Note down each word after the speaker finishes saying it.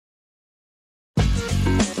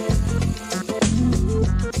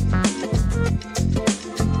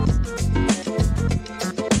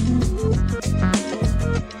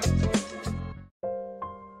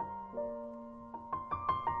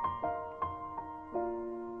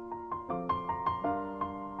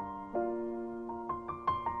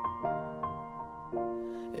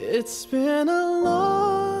It's been a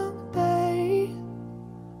long day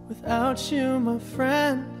without you, my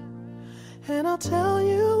friend, and I'll tell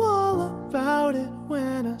you all about it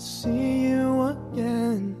when I see you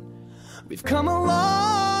again. We've come a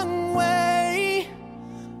long way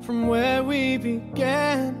from where we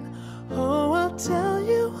began. Oh, I'll tell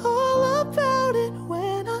you all about it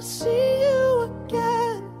when I see you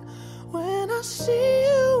again. When I see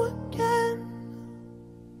you again.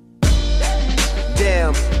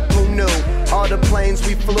 Damn, who knew? All the planes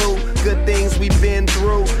we flew, good things we've been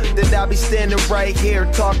through. That I'll be standing right here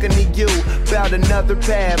talking to you about another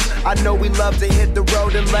path. I know we love to hit the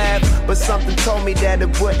road and laugh, but something told me that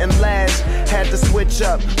it wouldn't last. Had to switch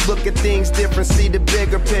up, look at things different, see the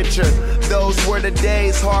bigger picture. Those were the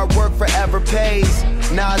days, hard work forever pays.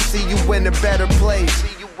 Now I see you in a better place.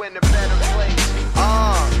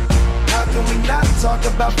 How can we not talk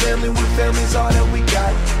about family when family's all that we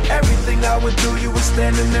got? Everything I would do, you were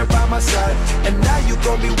standing there by my side, and now you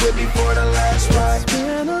gon' be with me for the last ride. It's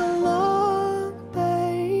been a long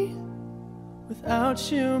day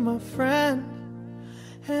without you, my friend,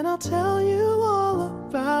 and I'll tell you all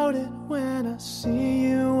about it when I see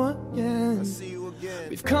you again.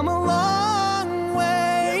 We've come a long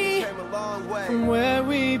way, from where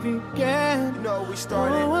we began. You know we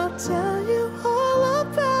started. Oh, I'll tell you all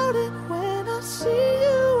about it when I see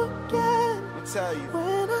you again. Tell you.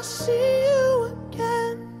 When I see you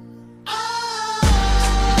again.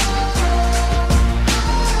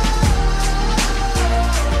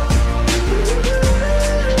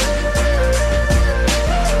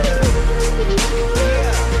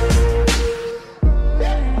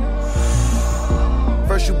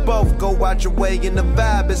 First you both go out your way and the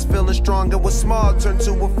vibe is feeling strong. And what's small turn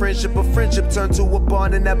to a friendship turn to a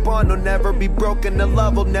bond, and that bond will never be broken. The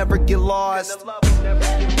love will never get lost.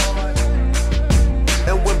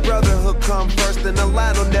 And when brotherhood come first, then the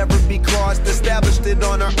line will never be crossed. Established it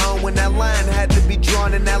on our own when that line had to be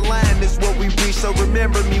drawn, and that line is what we reach. So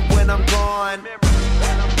remember me when I'm gone.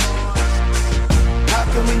 How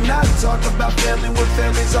can we not talk about family when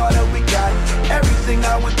family's all that we got? Everything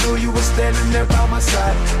I went through, you were standing there by my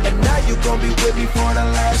side, and now you gon' be with me for the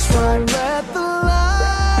last ride. Let the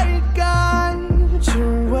light guide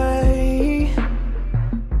your way.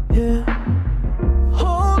 Yeah.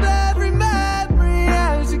 Hold every memory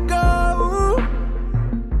as you go,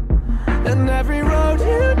 and every road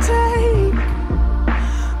you take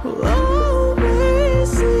will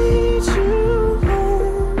always lead you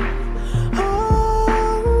home.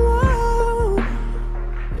 Oh,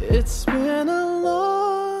 it's been a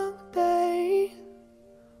long day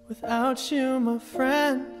without you, my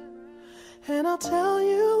friend, and I'll tell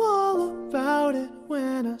you all about it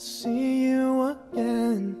when I see you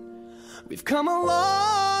again. We've come a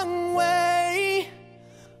long way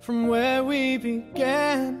from where we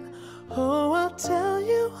began. Oh, I'll tell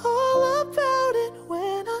you all about